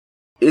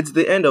It's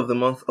the end of the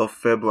month of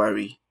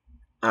February,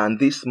 and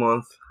this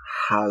month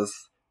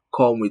has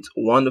come with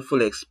wonderful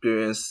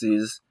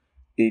experiences.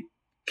 It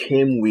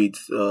came with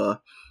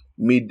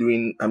me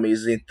doing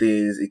amazing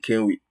things, it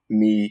came with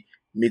me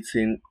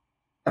meeting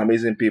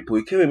amazing people,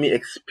 it came with me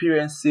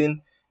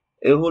experiencing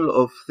a whole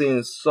lot of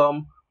things,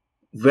 some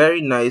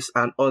very nice,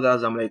 and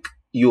others I'm like,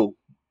 yo,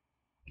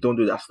 don't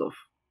do that stuff.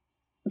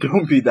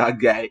 Don't be that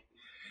guy.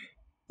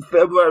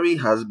 February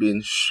has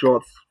been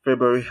short,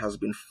 February has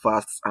been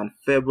fast, and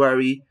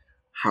February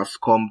has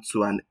come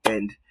to an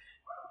end.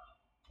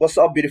 What's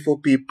up, beautiful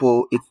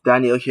people? It's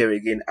Daniel here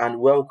again, and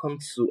welcome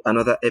to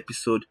another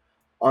episode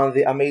on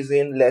the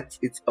amazing Let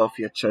It Off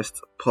Your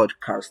Chest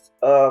podcast.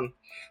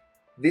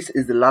 This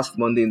is the last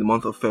Monday in the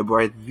month of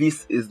February.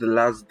 This is the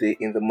last day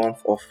in the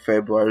month of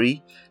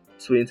February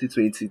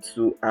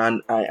 2022,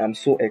 and I am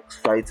so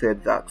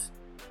excited that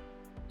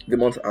the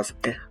month has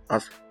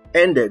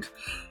ended.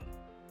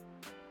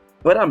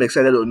 Whether I'm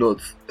excited or not,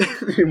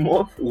 the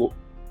month will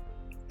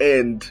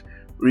end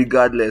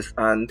regardless,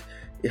 and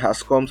it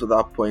has come to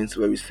that point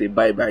where we say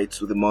bye bye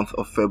to the month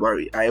of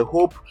February. I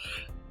hope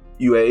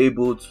you were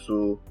able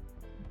to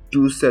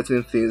do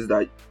certain things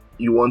that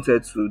you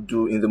wanted to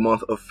do in the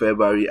month of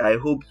February. I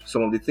hope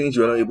some of the things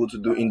you were not able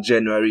to do in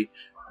January,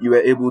 you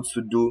were able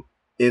to do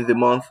in the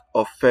month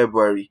of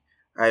February.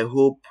 I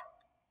hope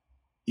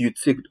you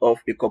ticked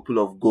off a couple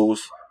of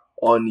goals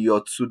on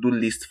your to-do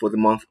list for the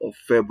month of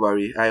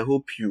February. I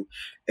hope you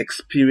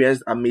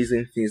experienced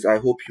amazing things. I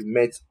hope you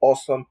met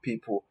awesome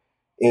people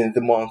in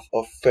the month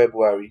of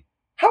February.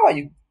 How are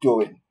you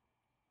doing?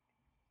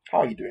 How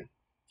are you doing?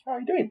 How are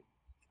you doing?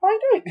 How are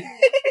you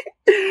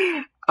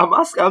doing?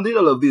 I'm doing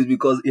all of this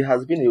because it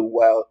has been a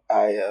while.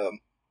 I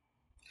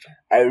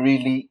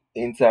really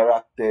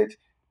interacted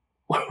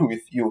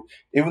with you,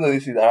 even though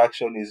this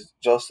interaction is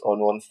just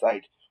on one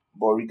side.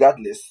 But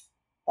regardless,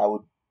 I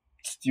would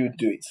still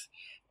do it.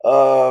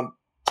 Um,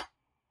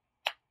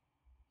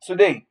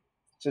 today,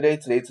 today,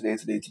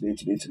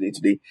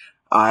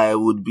 I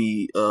would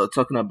be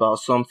talking about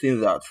something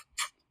that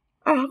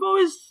I have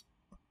always.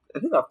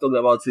 I think I've talked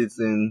about it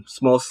in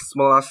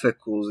smaller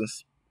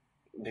circles,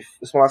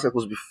 smaller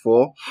circles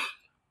before.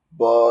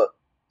 But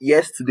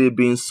yesterday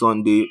being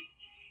Sunday,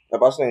 the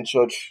pastor in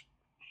church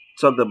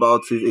talked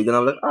about it again.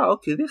 I'm like,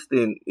 okay, this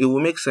thing it will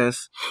make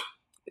sense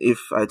if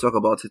I talk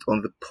about it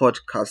on the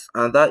podcast,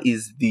 and that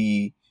is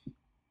the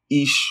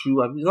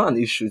issue. I mean, it's not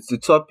an issue. It's the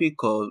topic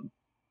of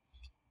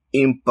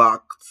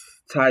impact,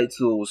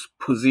 titles,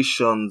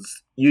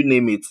 positions, you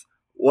name it,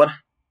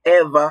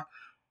 whatever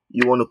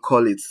you want to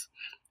call it.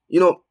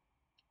 You know,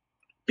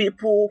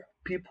 people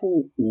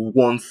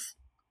want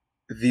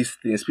these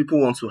things. People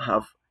want to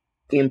have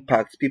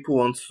impact. People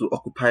want to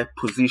occupy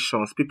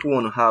positions. People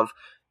want to have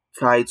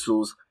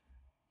titles,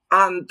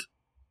 and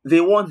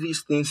they want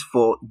these things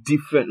for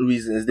different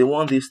reasons. They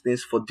want these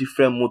things for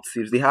different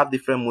motives. They have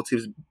different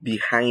motives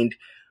behind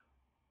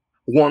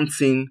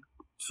wanting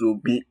to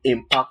be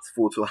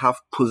impactful, to have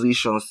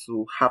positions,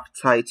 to have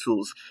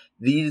titles.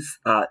 There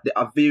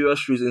are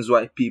various reasons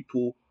why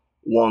people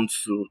want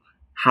to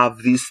have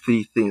these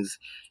three things.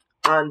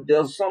 And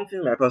there's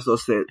something my pastor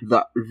said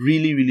that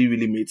really, really,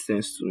 really made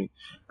sense to me.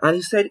 And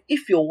he said,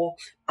 if your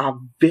works are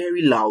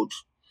very loud,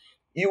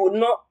 you will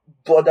not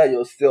bother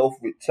yourself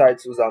with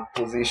titles and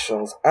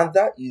positions. And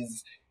that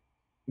is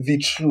the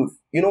truth.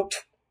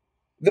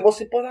 The most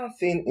important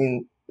thing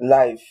in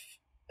life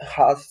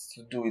has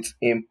to do with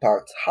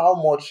impact. How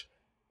much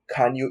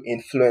can you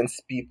influence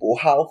people?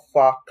 How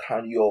far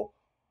can your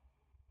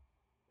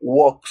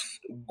works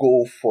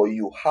go for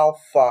you? How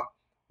far,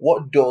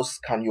 what doors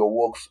can your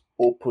works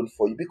open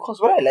for you?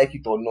 Because whether I like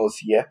it or not,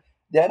 yeah,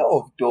 there are a lot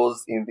of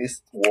doors in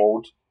this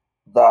world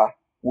that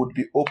would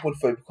be open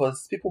for you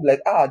because people be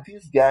like,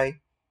 this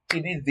guy, he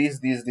did this,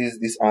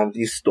 and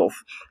this stuff.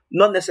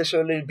 Not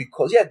necessarily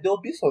because, yeah,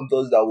 there'll be some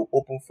doors that will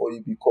open for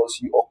you because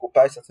you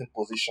occupy certain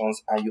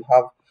positions and you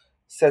have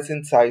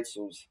certain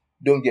titles.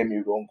 Don't get me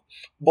wrong.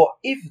 But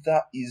if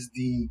that is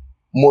the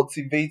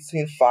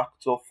motivating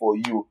factor for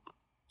you,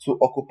 to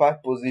occupy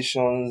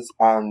positions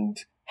and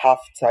have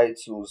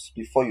titles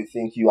before you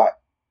think you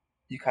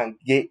can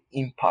get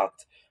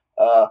impact.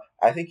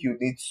 I think you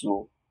need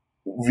to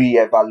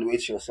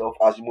reevaluate yourself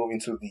as you move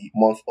into the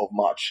month of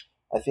March.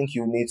 I think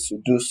you need to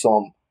do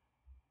some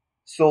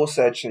soul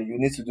searching. You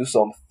need to do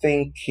some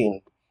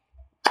thinking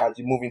as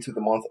you move into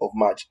the month of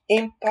March.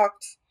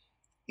 Impact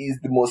is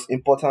the most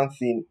important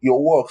thing.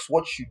 Your works,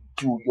 what you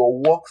do,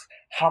 your works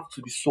have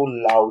to be so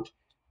loud.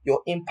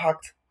 Your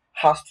impact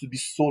has to be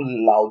so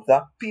loud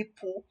that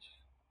people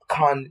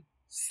can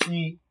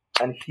see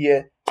and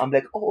hear. I'm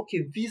like, oh,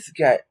 okay, this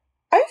guy,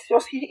 I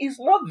just he is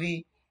not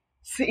the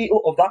CEO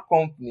of that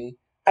company,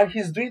 and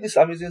he's doing this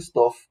amazing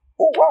stuff.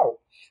 Oh wow,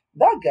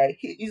 that guy,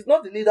 he is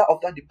not the leader of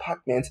that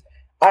department,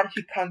 and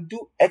he can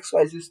do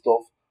XYZ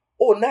stuff.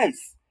 Oh,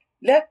 nice.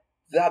 Let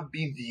that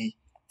be the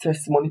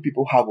testimony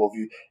people have of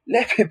you.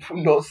 Let people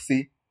not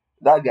say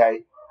that guy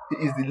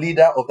he is the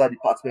leader of that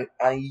department,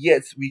 and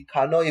yet we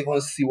cannot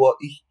even see what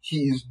he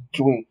is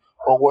doing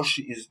or what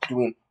she is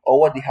doing or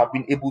what they have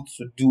been able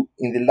to do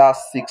in the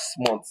last 6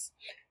 months.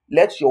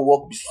 Let your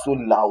work be so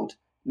loud,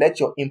 let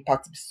your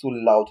impact be so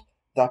loud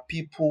that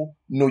people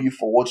know you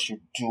for what you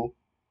do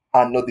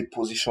and not the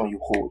position you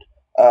hold.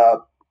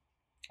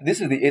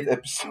 This is the eighth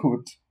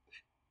episode,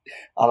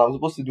 and I'm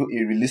supposed to do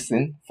a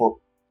releasing for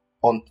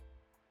on.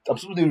 I'm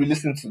supposed to do a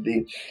releasing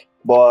today,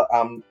 but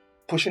I'm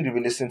pushing the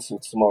releasing to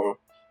tomorrow.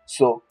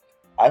 So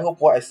I hope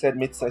what I said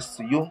made sense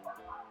to you.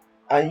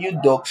 And you,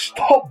 dog,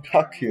 stop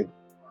barking.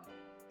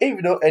 If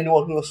you know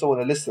anyone who also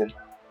want to listen,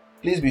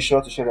 please be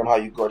sure to show them how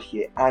you got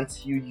here.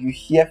 Until you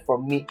hear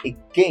from me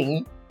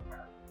again,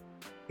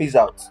 peace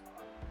out.